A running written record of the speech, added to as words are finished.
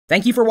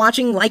Thank you for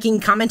watching,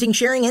 liking, commenting,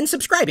 sharing, and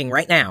subscribing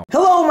right now.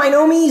 Hello, my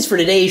nomies. For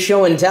today's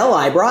show and tell,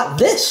 I brought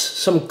this,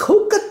 some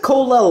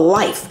Coca-Cola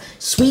Life,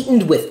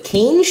 sweetened with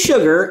cane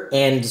sugar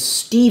and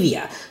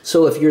stevia.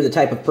 So if you're the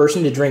type of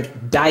person to drink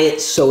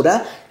diet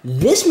soda,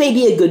 this may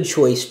be a good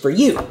choice for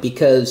you,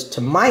 because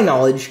to my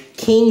knowledge,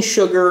 cane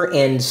sugar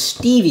and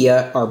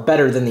stevia are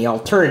better than the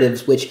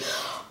alternatives, which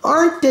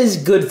aren't as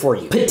good for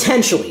you.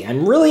 Potentially.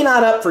 I'm really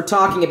not up for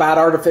talking about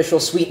artificial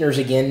sweeteners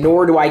again,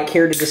 nor do I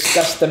care to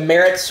discuss the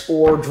merits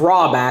or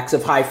drawbacks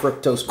of high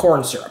fructose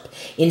corn syrup.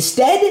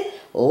 Instead,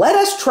 let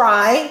us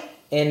try,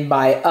 and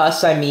by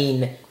us I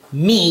mean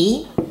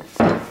me,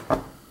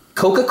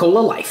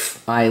 Coca-Cola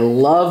Life. I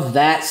love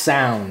that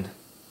sound.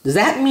 Does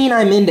that mean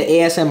I'm into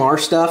ASMR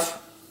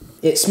stuff?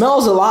 It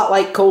smells a lot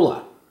like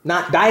cola.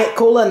 Not diet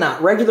cola,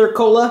 not regular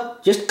cola,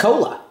 just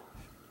cola.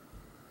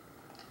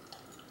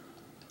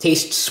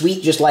 Tastes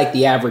sweet just like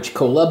the average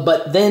cola,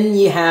 but then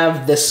you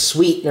have the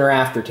sweetener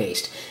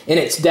aftertaste, and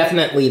it's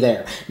definitely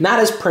there.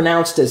 Not as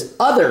pronounced as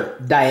other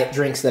diet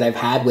drinks that I've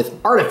had with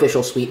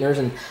artificial sweeteners,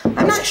 and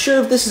I'm not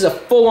sure if this is a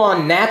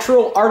full-on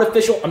natural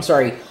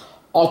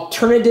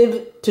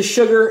alternative to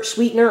sugar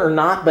sweetener or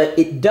not, but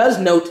it does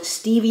note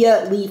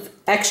stevia leaf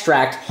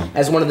extract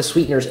as one of the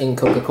sweeteners in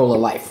Coca-Cola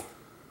Life.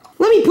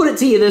 Let me put it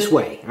to you this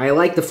way. I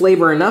like the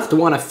flavor enough to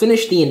want to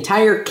finish the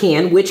entire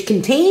can, which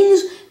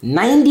contains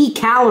 90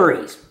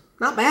 calories.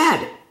 Not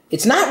bad.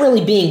 It's not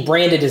really being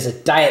branded as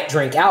a diet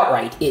drink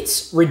outright.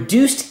 It's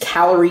reduced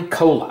calorie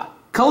cola.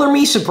 Color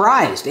me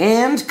surprised,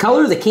 and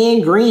color the can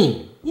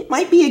green. It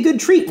might be a good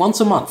treat once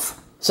a month.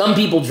 Some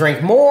people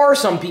drink more,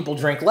 some people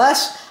drink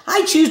less.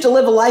 I choose to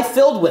live a life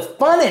filled with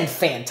fun and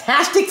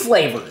fantastic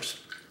flavors.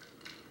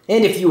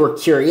 And if you were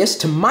curious,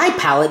 to my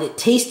palate, it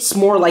tastes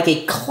more like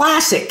a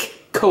classic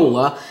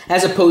cola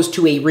as opposed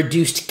to a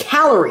reduced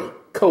calorie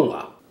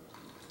cola.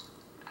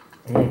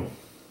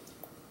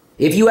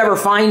 If you ever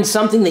find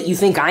something that you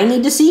think I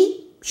need to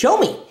see, show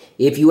me.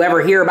 If you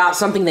ever hear about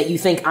something that you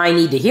think I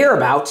need to hear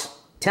about,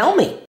 tell me.